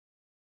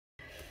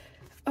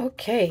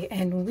Okay,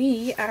 and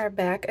we are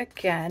back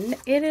again.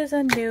 It is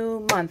a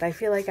new month. I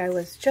feel like I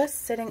was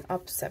just sitting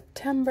up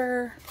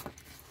September.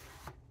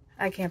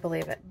 I can't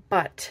believe it,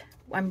 but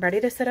I'm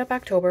ready to set up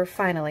October.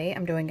 Finally,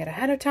 I'm doing it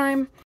ahead of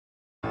time.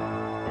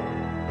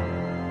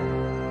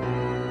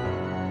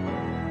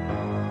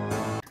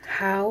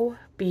 How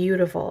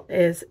beautiful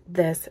is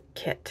this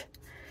kit?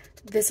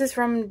 This is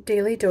from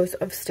Daily Dose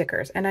of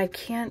Stickers, and I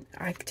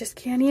just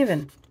can't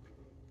even.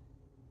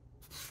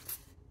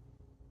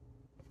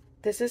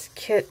 This is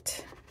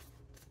kit,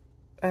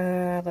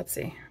 let's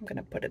see, I'm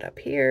gonna put it up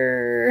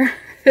here.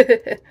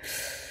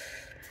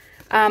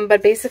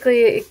 But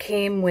basically it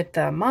came with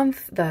the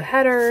month, the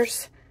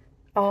headers,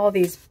 all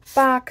these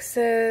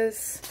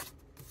boxes,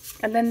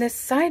 and then this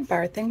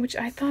sidebar thing, which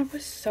I thought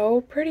was so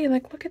pretty.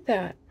 Like, look at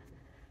that.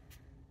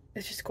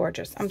 It's just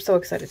gorgeous. I'm so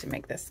excited to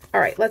make this. All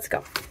right, let's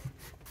go.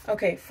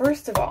 Okay,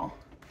 first of all,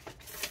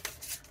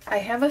 I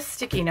have a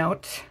sticky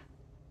note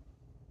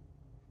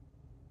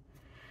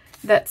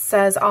that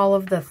says all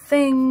of the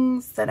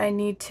things that I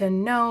need to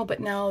know,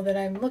 but now that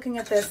I'm looking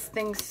at this,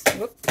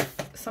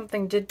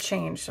 something did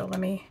change. So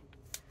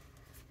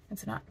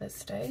it's not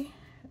this day.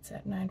 It's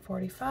at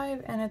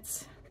 9:45 and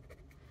it's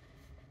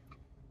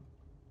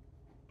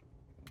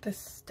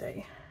this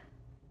day.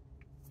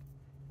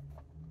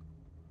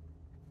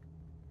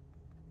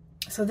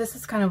 So this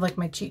is kind of like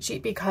my cheat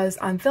sheet because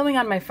I'm filming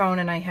on my phone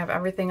and I have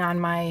everything on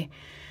my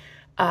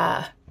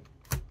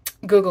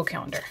Google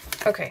Calendar.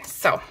 Okay,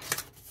 so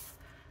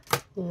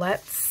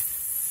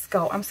let's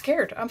go. I'm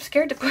scared. I'm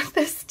scared to put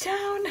this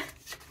down.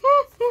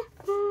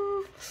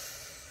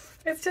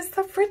 It's just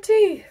so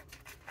pretty.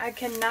 I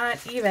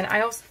cannot even.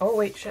 I also, oh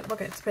wait, shit,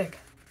 look, it's big.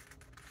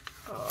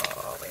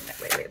 Oh, wait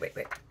a minute,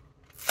 wait.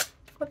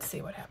 Let's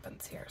see what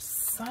happens here.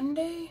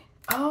 Sunday.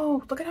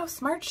 Oh, look at how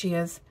smart she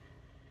is.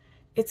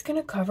 It's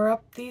gonna cover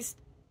up these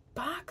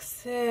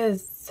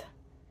boxes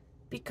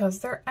because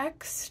they're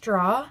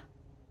extra.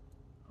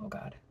 Oh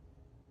God.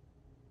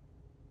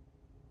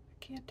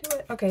 Can't do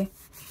it. Okay.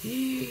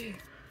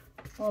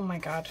 Oh my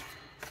God.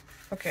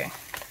 Okay.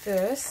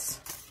 This.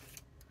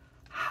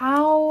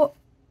 How?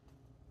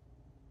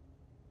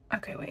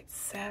 Okay, wait.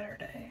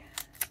 Saturday.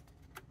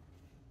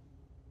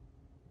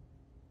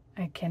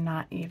 I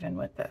cannot even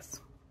with this.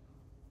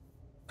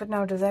 But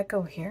now, does that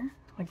go here?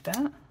 Like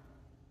that?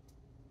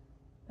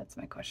 That's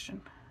my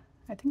question.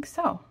 I think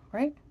so,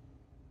 right?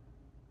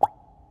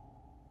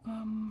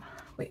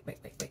 Wait.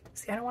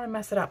 See, I don't want to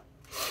mess it up.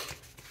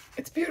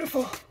 It's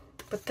beautiful.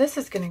 But this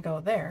is going to go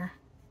there.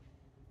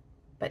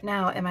 But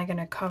now, am I going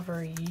to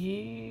cover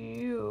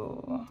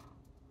you?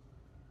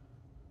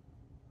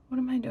 What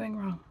am I doing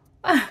wrong?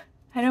 I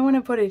don't want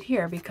to put it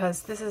here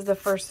because this is the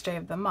first day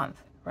of the month,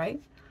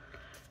 right?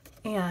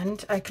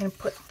 And I can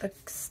put the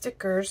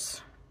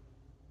stickers.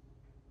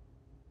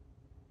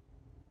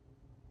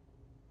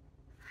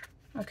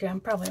 Okay,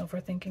 I'm probably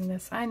overthinking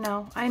this. I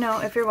know.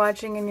 If you're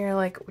watching and you're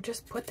like, well,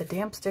 just put the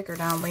damn sticker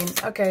down, Lane.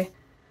 Okay.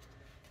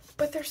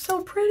 But they're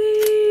so pretty.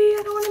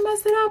 I don't want to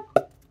mess it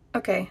up.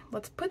 Okay,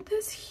 let's put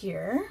this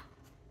here.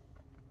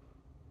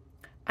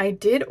 I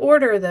did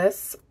order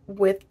this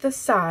with the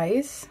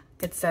size.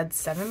 It said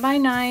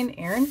 7x9,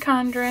 Erin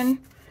Condren.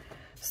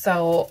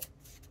 So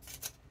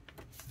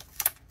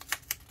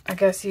I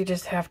guess you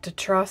just have to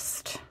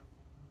trust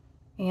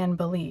and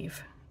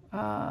believe.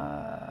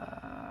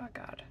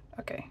 God.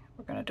 Okay,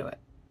 we're gonna do it.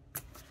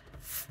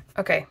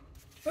 Okay,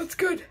 that's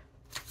good.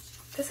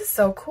 This is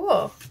so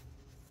cool.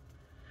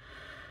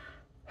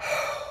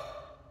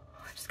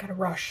 I just gotta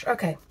rush.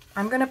 Okay,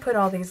 I'm gonna put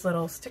all these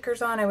little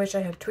stickers on. I wish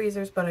I had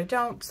tweezers, but I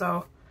don't,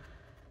 so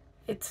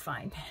it's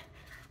fine.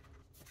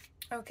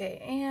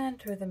 Okay, and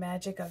through the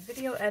magic of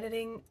video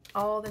editing,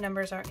 all the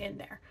numbers are in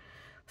there.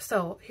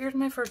 So here's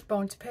my first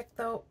bone to pick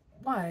though.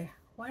 Why?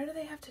 Why do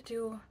they have to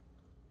do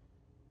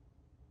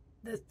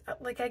this?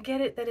 Like, I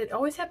get it that it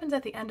always happens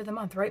at the end of the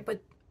month, right?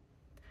 But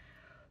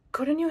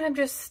couldn't you have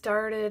just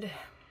started?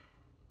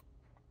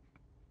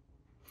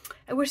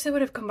 I wish they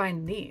would have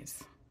combined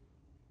these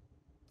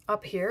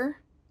up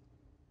here,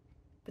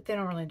 but they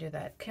don't really do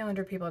that.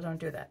 Calendar people don't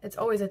do that. It's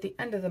always at the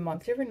end of the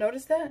month. You ever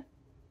notice that?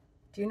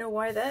 Do you know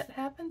why that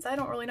happens? I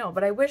don't really know,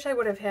 but I wish I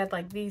would have had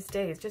like these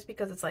days just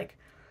because it's like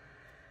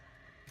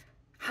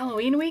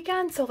Halloween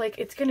weekend. So like,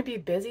 it's going to be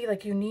busy.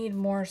 Like, you need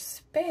more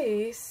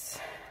space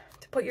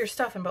to put your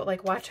stuff in, but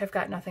like, watch, I've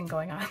got nothing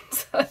going on.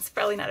 So it's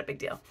probably not a big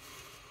deal.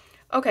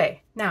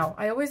 Okay. Now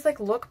I always like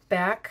look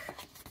back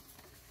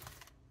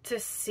to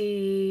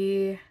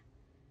see,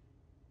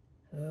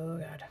 oh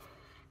God,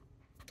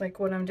 like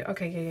what I'm doing.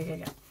 Okay.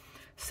 Yeah.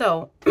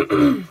 So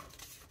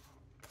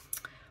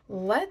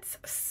let's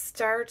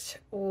start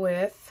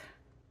with,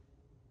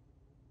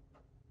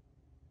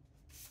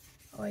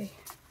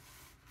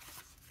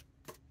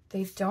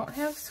 they don't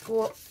have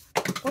school.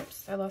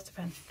 Whoops, I lost a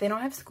pen. They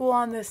don't have school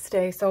on this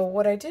day. So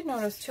what I did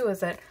notice too is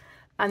that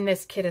on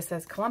this kit it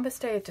says Columbus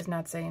Day. It does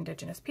not say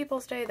Indigenous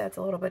Peoples Day. That's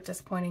a little bit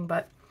disappointing,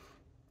 but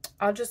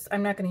I'm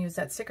not going to use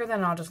that sticker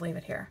then. I'll just leave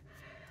it here.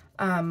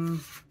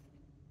 And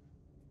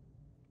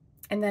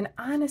then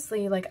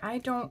honestly, like, I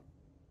don't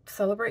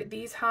celebrate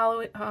these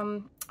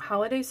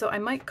holidays, so I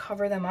might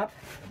cover them up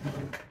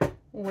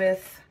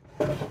with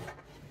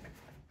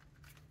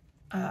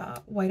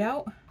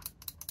whiteout.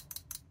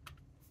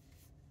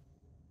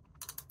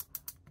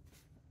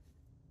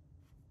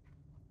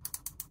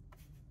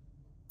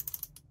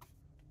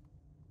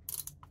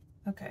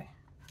 Okay.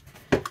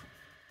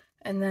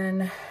 And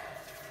then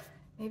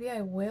maybe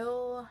I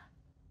will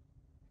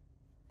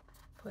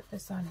put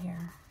this on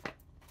here.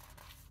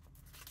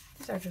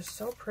 These are just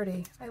so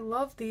pretty. I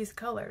love these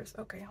colors.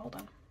 Okay, hold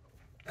on.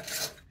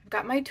 I've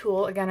got my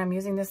tool. Again, I'm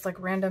using this like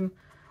random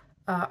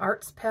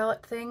arts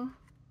palette thing.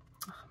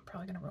 Oh, I'm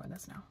probably gonna ruin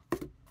this now.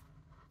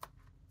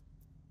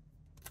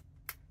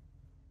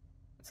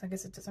 So I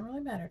guess it doesn't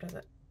really matter, does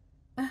it?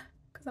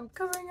 Because I'm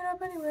covering it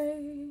up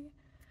anyway.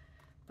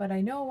 But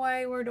I know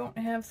why we don't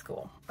have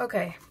school.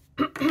 Okay.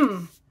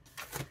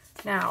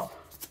 Now.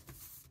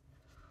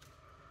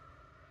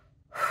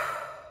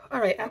 All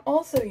right, I'm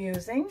also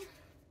using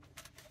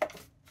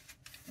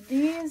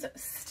these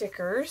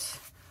stickers,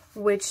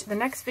 which the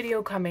next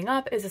video coming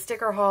up is a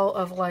sticker haul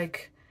of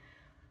like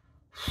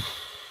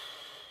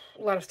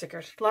a lot of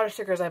stickers. A lot of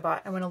stickers I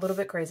bought. I went a little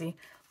bit crazy.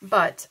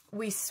 But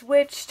we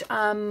switched.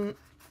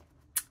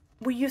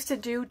 We used to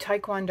do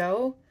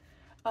Taekwondo.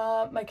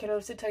 My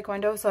kiddos did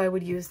Taekwondo, so I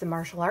would use the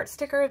martial arts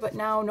sticker, but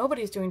now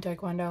nobody's doing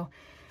Taekwondo.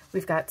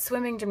 We've got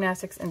swimming,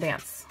 gymnastics, and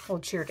dance. Well,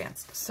 cheer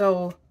dance.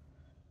 So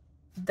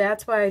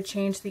that's why I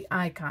changed the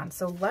icon.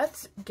 So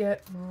let's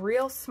get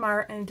real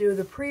smart and do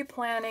the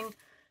pre-planning,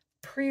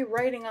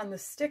 pre-writing on the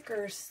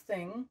stickers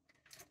thing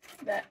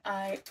that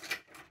I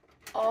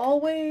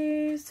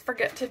always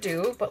forget to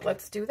do, but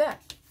let's do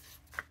that.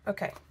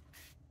 Okay.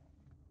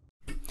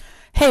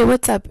 Hey,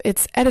 what's up?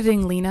 It's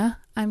Editing Lena.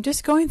 I'm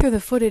just going through the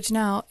footage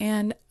now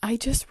and I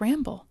just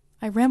ramble.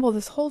 I ramble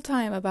this whole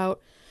time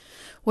about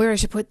where I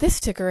should put this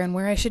sticker and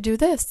where I should do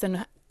this,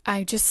 and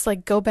I just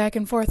like go back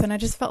and forth, and I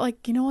just felt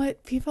like, you know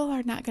what? People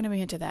are not going to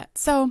be into that.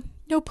 So,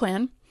 no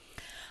plan.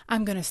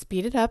 I'm going to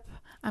speed it up.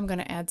 I'm going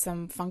to add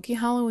some funky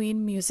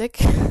Halloween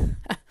music.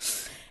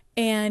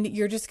 And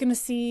you're just going to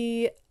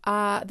see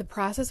the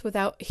process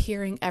without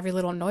hearing every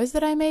little noise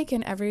that I make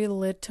and every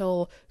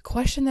little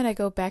question that I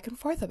go back and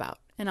forth about.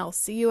 And I'll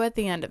see you at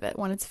the end of it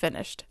when it's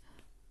finished.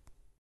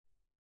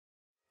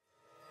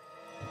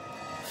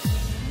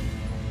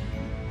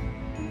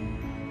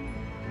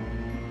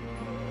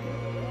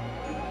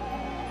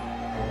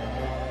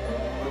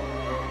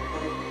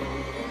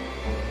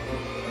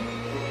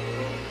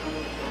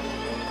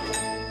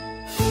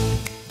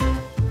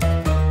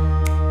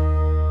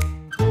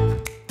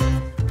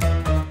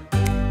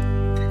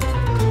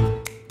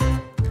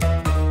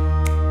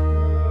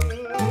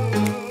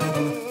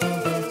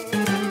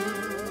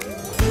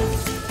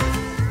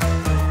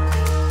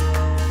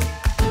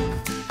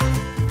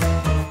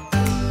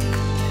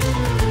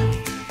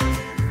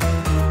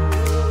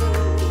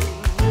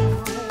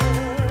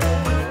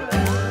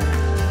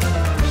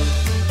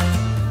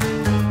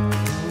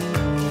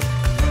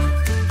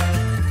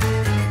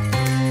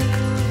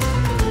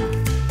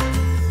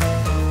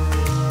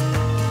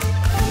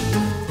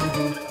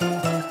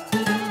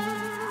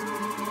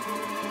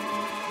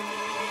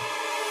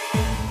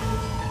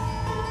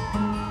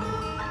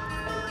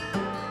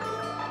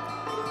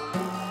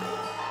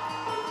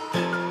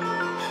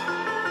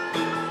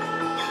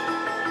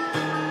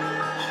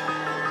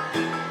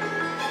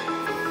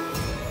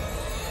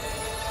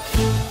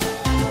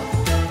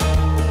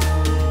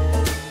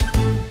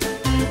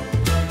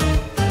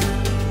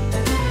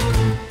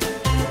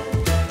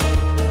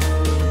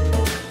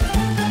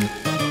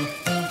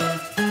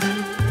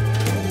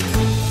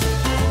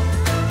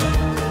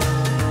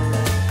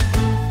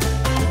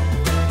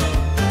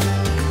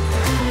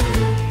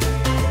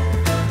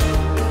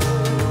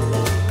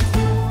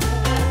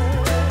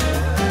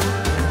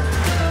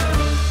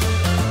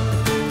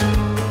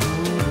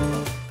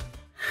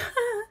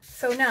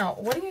 Now,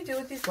 what do you do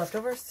with these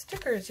leftover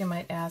stickers, you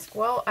might ask?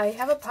 Well, I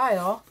have a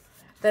pile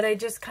that I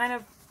just kind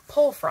of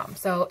pull from.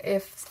 So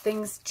if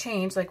things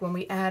change, like when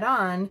we add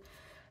on,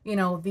 you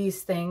know,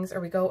 these things,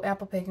 or we go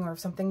apple picking, or if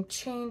something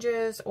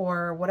changes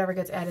or whatever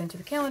gets added into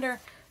the calendar,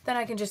 then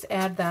I can just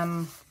add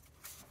them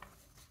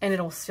and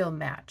it'll still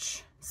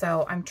match.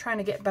 So I'm trying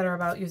to get better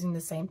about using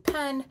the same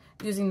pen,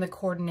 using the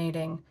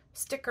coordinating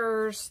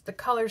stickers, the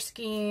color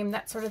scheme,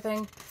 that sort of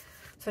thing.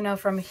 So now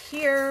from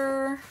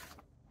here,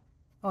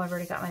 oh, I've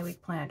already got my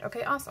week planned.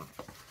 Okay, awesome.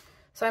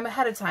 So I'm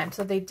ahead of time.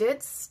 So they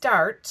did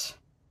start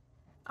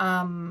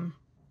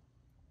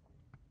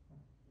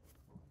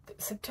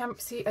September.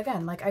 See,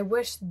 again, like I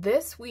wish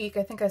this week,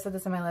 I think I said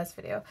this in my last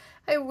video,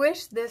 I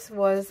wish this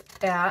was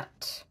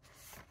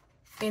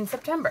in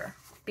September,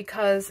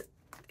 because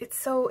it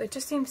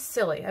just seems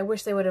silly. I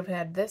wish they would have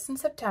had this in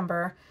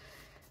September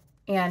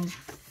and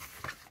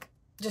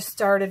just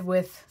started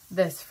with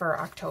this for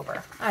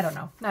October. I don't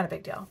know, not a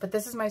big deal. But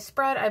this is my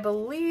spread. I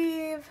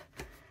believe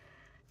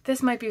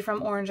this might be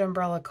from Orange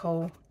Umbrella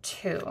Co.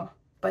 too,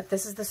 but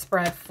this is the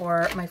spread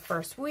for my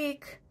first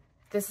week.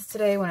 This is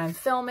today when I'm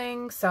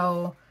filming,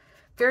 so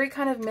very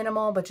kind of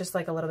minimal, but just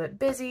like a little bit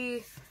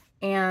busy.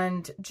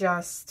 and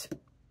just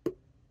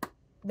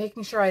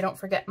making sure I don't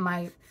forget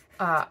my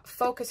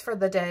focus for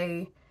the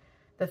day,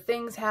 the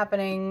things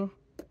happening,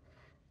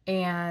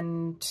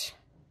 and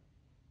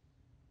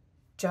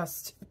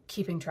just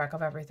keeping track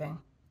of everything.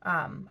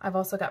 I've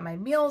also got my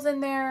meals in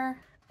there.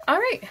 All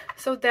right,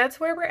 so that's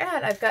where we're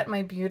at. I've got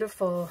my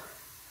beautiful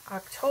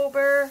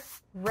October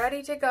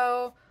ready to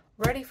go,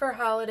 ready for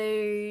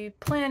holiday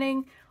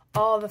planning,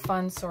 all the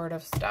fun sort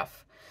of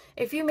stuff.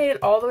 If you made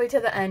it all the way to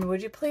the end,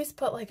 would you please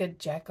put like a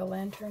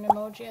jack-o'-lantern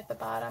emoji at the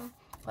bottom?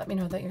 Let me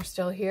know that you're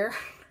still here.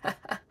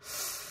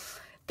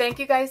 Thank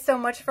you guys so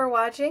much for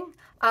watching.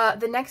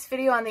 The next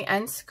video on the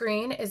end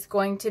screen is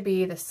going to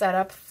be the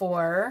setup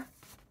for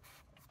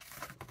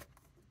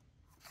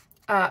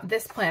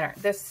this planner.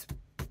 This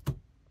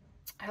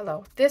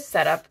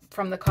setup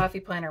from the Coffee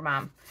Planner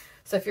Mom.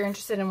 So if you're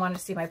interested and want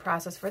to see my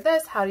process for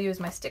this, how to use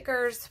my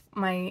stickers,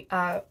 my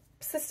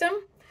system,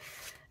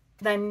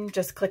 then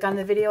just click on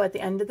the video at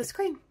the end of the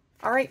screen.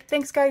 All right,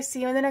 thanks guys.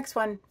 See you in the next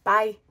one.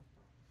 Bye.